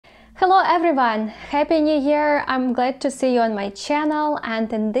Hello everyone! Happy New Year! I'm glad to see you on my channel,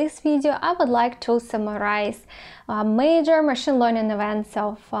 and in this video I would like to summarize major machine learning events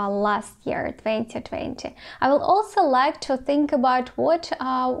of last year, 2020. I will also like to think about what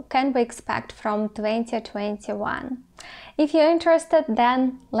can we expect from 2021. If you're interested,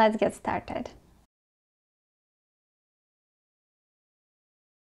 then let's get started.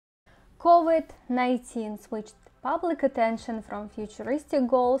 COVID-19 switched public attention from futuristic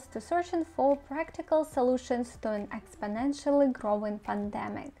goals to searching for practical solutions to an exponentially growing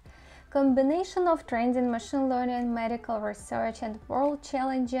pandemic. Combination of trends in machine learning, medical research, and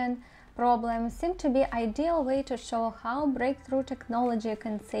world-challenging problems seem to be ideal way to show how breakthrough technology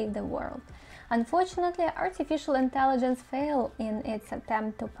can save the world. Unfortunately, artificial intelligence failed in its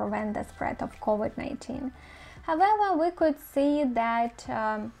attempt to prevent the spread of COVID-19. However, we could see that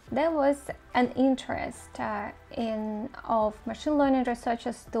there was an interest of machine learning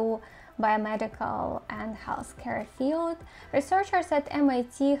researchers to biomedical and healthcare field. Researchers at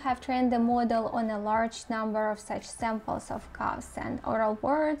MIT have trained the model on a large number of such samples of coughs and oral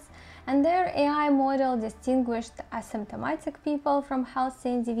words, and their AI model distinguished asymptomatic people from healthy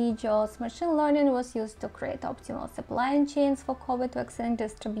individuals. Machine learning was used to create optimal supply chains for COVID vaccine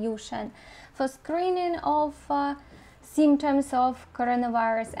distribution, for screening of symptoms of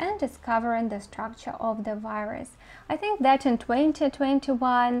coronavirus, and discovering the structure of the virus. I think that in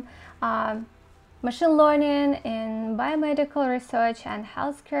 2021, machine learning in biomedical research and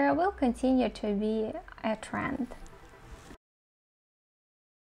healthcare will continue to be a trend.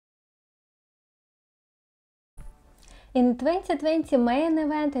 In 2020, main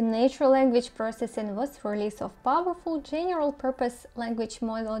event in natural language processing was release of powerful general-purpose language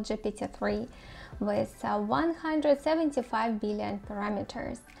model GPT-3 with 175 billion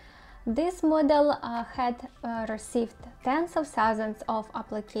parameters. This model had received tens of thousands of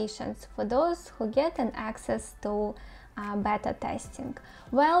applications for those who get an access to beta testing.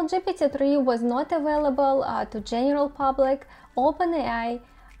 While GPT-3 was not available to general public, OpenAI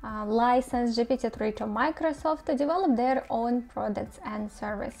licensed GPT-3 to Microsoft to develop their own products and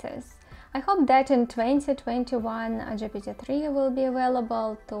services. I hope that in 2021 GPT-3 will be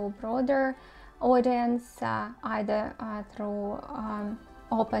available to broader audience either through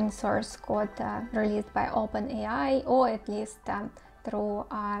open source code released by OpenAI or at least through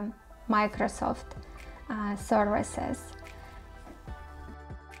Microsoft services.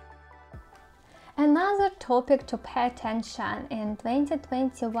 Another topic to pay attention in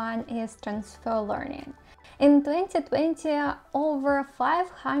 2021 is transfer learning. In 2020, over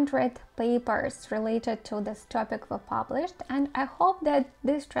 500 papers related to this topic were published, and I hope that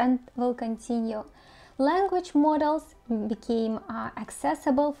this trend will continue. Language models became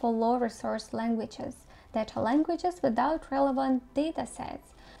accessible for low-resource languages, that are languages without relevant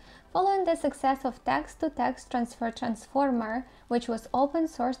datasets. Following the success of text-to-text transfer transformer, which was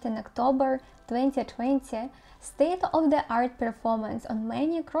open-sourced in October 2020, state-of-the-art performance on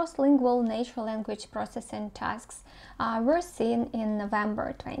many cross-lingual natural language processing tasks were seen in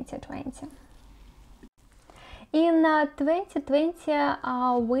November 2020. In 2020,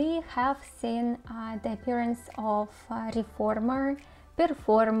 we have seen the appearance of reformer,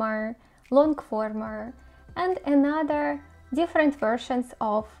 performer, longformer, and another different versions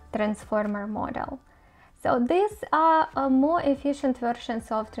of transformer model. So these are more efficient versions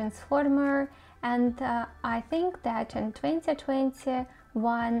of transformer, and I think that in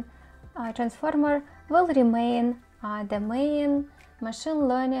 2021 transformer will remain the main machine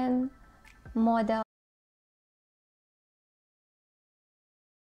learning model.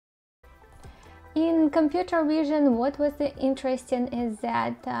 In computer vision, what was interesting is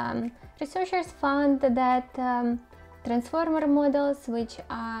that researchers found that transformer models which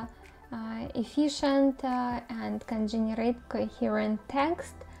are efficient and can generate coherent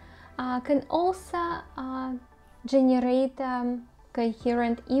text can also generate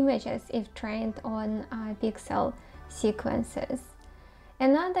coherent images if trained on pixel sequences.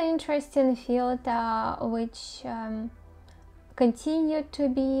 Another interesting field which continued to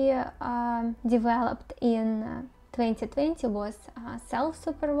be developed in 2020 was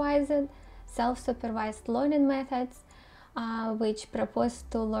self-supervised learning methods, which propose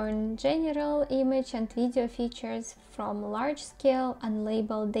to learn general image and video features from large-scale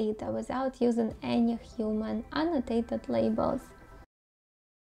unlabeled data without using any human annotated labels.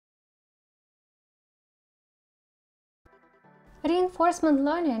 Reinforcement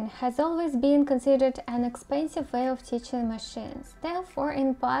learning has always been considered an expensive way of teaching machines. Therefore,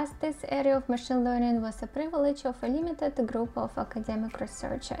 in past, this area of machine learning was a privilege of a limited group of academic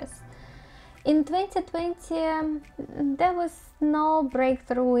researchers. In 2020, there was no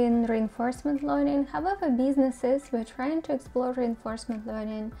breakthrough in reinforcement learning. However, businesses were trying to explore reinforcement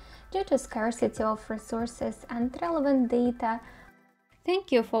learning due to scarcity of resources and relevant data.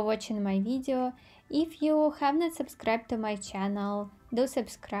 Thank you for watching my video. If you have not subscribed to my channel, do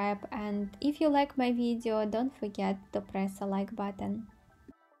subscribe, and if you like my video, don't forget to press the like button.